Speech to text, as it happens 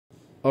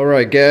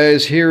Alright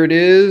guys, here it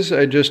is.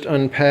 I just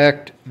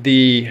unpacked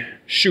the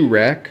shoe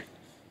rack.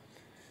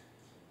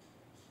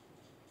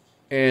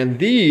 And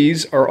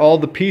these are all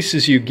the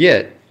pieces you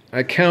get.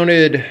 I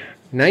counted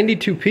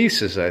 92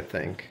 pieces, I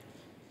think.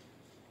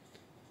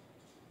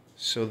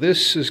 So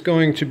this is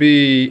going to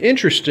be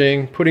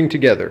interesting putting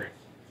together,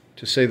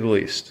 to say the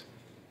least.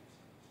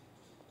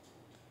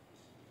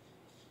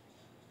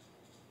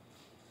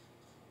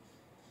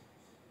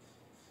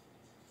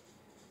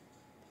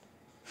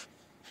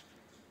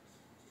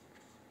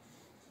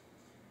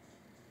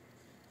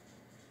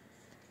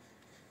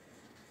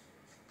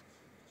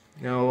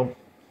 Now,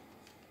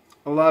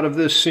 a lot of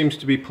this seems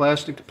to be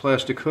plastic, the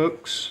plastic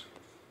hooks,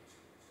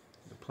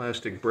 the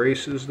plastic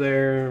braces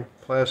there,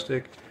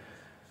 plastic.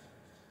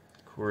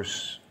 Of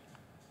course,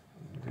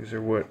 these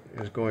are what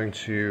is going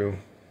to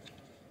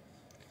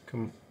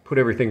put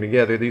everything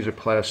together. These are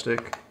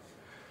plastic.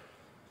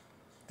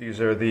 These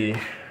are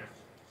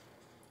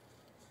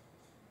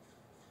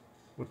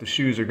what the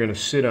shoes are going to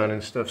sit on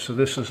and stuff. So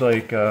this is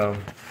like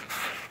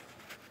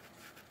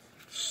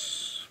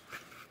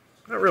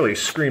not really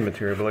screen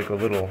material, but like a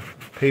little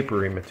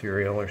papery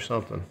material or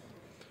something.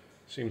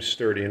 Seems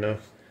sturdy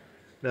enough.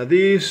 Now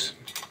these,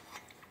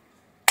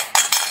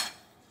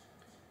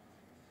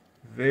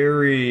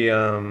 very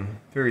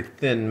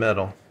thin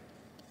metal.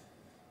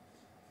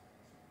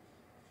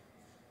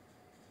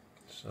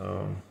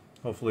 So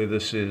hopefully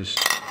this is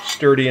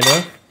sturdy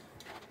enough.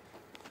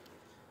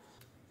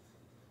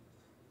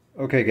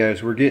 Okay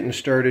guys, we're getting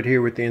started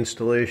here with the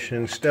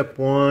installation. Step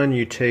one,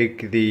 you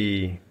take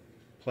the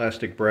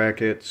plastic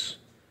brackets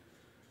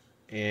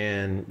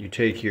and you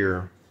take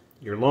your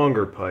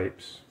longer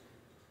pipes,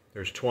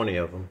 there's 20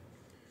 of them,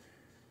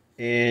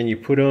 and you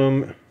put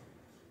them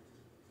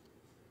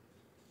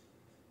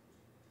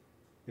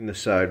in the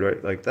side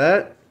right like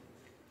that.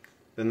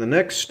 Then the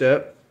next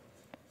step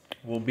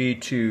will be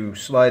to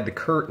slide the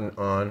curtain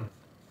on,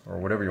 or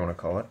whatever you want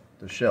to call it,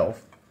 the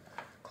shelf,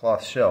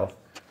 cloth shelf.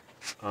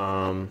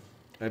 I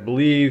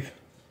believe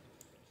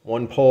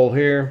one pole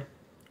here,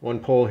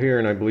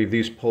 and I believe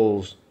these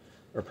poles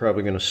are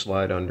probably going to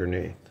slide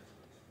underneath.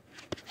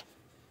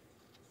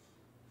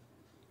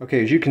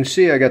 Okay, as you can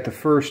see, I got the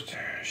first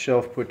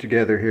shelf put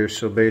together here,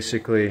 so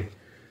basically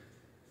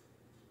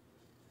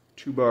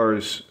 2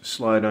 bars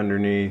slide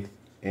underneath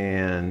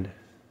and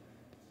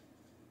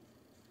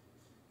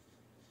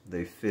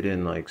they fit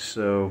in like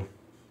so.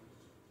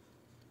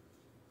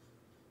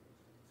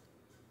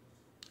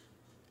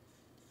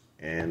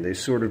 And they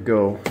sort of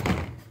go,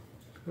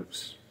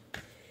 oops,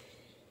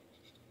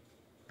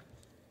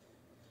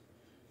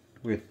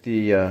 with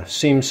the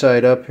seam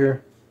side up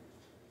here.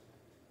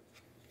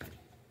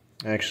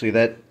 Actually,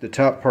 the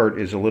top part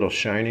is a little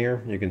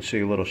shinier. You can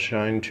see a little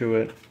shine to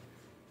it.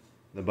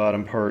 The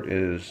bottom part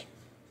is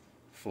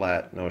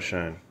flat, no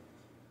shine.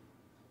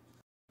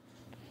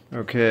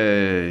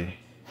 Okay,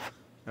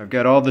 I've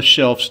got all the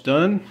shelves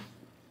done.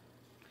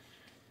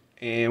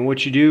 And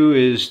what you do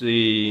is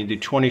the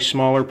 20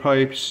 smaller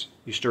pipes,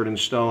 you start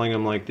installing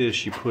them like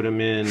this. You put them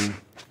in,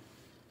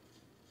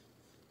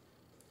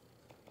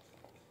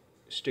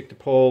 stick the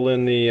pole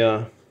in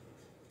the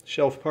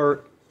shelf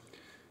part,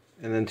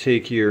 and then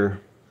take your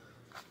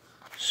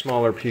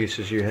smaller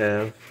pieces you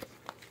have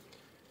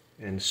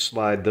and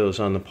slide those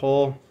on the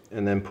pole,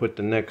 and then put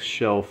the next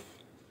shelf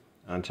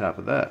on top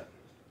of that.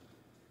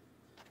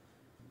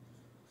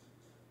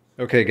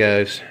 Okay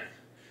guys,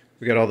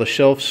 we got all the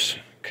shelves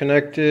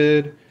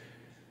connected,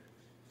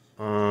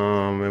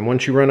 and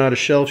once you run out of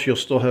shelves, you'll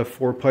still have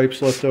 4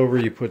 pipes left over.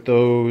 You put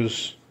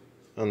those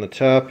on the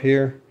top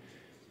here.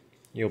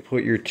 You'll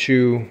put your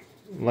 2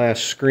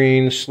 last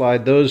screens,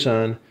 slide those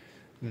on.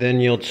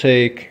 Then you'll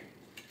take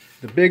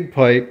the big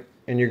pipe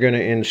and you're going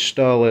to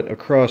install it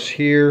across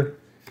here.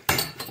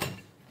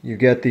 You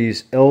get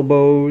these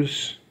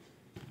elbows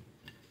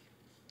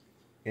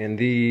and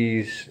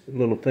these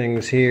little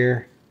things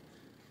here,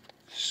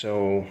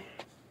 so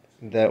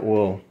that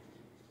will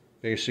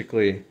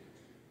basically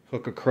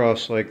hook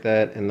across like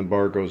that, and the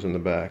bar goes in the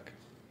back.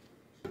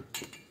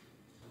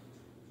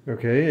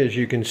 Okay, as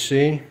you can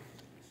see,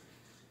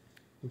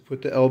 we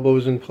put the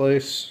elbows in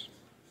place.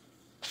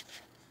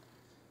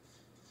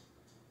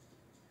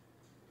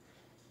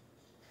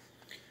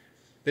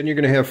 Then you're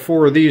going to have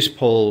 4 of these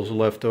poles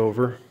left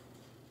over.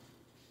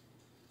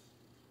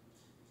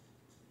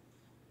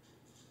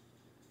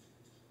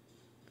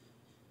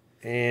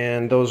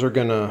 And those are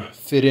going to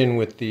fit in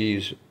with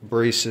these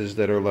braces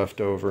that are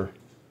left over,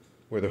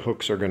 where the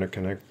hooks are going to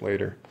connect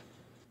later.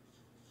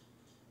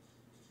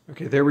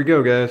 Okay, there we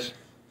go guys.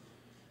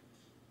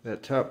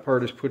 That top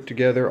part is put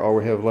together. All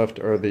we have left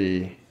are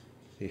the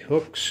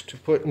hooks to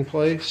put in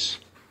place.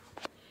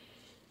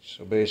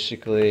 So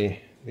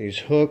basically these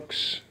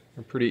hooks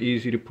are pretty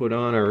easy to put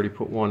on. I already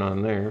put one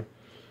on there.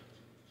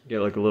 Get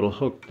like a little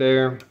hook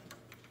there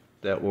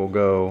that will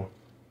go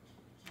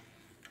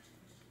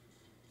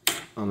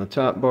on the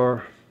top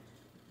bar,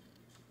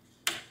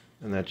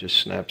 and that just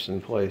snaps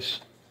in place.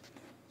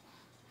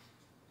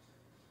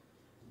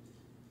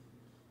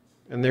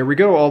 And there we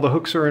go, all the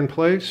hooks are in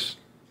place.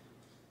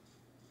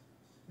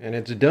 And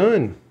it's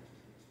done.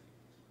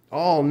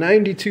 All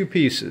 92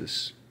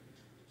 pieces.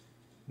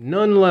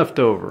 None left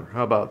over.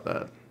 How about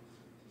that?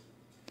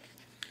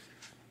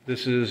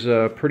 This is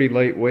pretty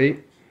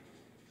lightweight.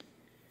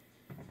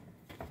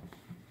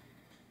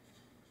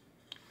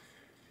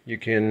 You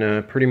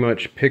can pretty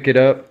much pick it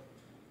up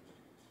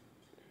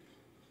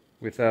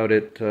without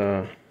it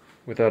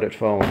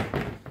falling.